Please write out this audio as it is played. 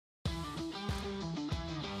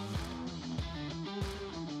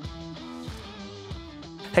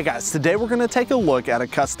Hey guys, today we're going to take a look at a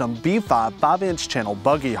custom B5 5-inch channel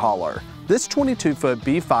buggy hauler. This 22-foot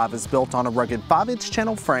B5 is built on a rugged 5-inch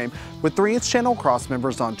channel frame with 3-inch channel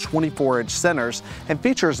crossmembers on 24-inch centers and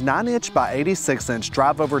features 9-inch by 86-inch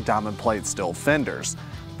drive-over diamond plate steel fenders.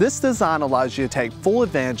 This design allows you to take full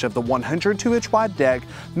advantage of the 102-inch wide deck,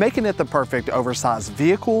 making it the perfect oversized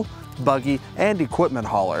vehicle, buggy, and equipment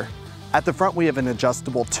hauler. At the front we have an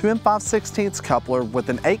adjustable 2 5/16 coupler with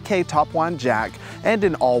an 8K top wind jack and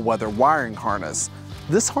an all-weather wiring harness.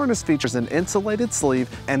 This harness features an insulated sleeve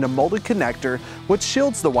and a molded connector which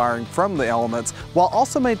shields the wiring from the elements while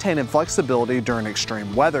also maintaining flexibility during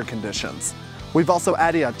extreme weather conditions. We've also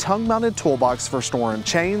added a tongue-mounted toolbox for storing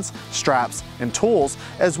chains, straps, and tools,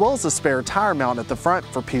 as well as a spare tire mount at the front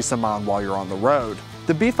for peace of mind while you're on the road.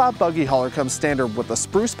 The B5 buggy hauler comes standard with the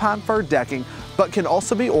Spruce Pine Fir decking, but can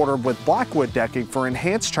also be ordered with Blackwood decking for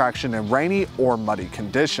enhanced traction in rainy or muddy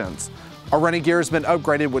conditions. Our running gear has been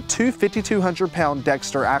upgraded with two 5,200-pound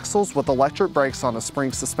Dexter axles with electric brakes on a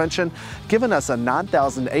spring suspension, giving us a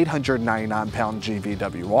 9,899-pound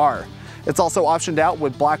GVWR. It's also optioned out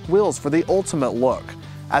with black wheels for the ultimate look.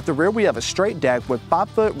 At the rear we have a straight deck with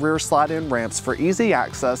 5-foot rear slide-in ramps for easy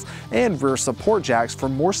access and rear support jacks for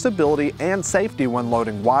more stability and safety when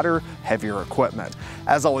loading wider, heavier equipment.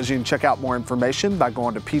 As always, you can check out more information by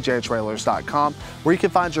going to pjtrailers.com, where you can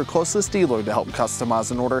find your closest dealer to help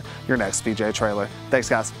customize and order your next PJ trailer. Thanks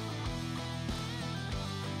guys.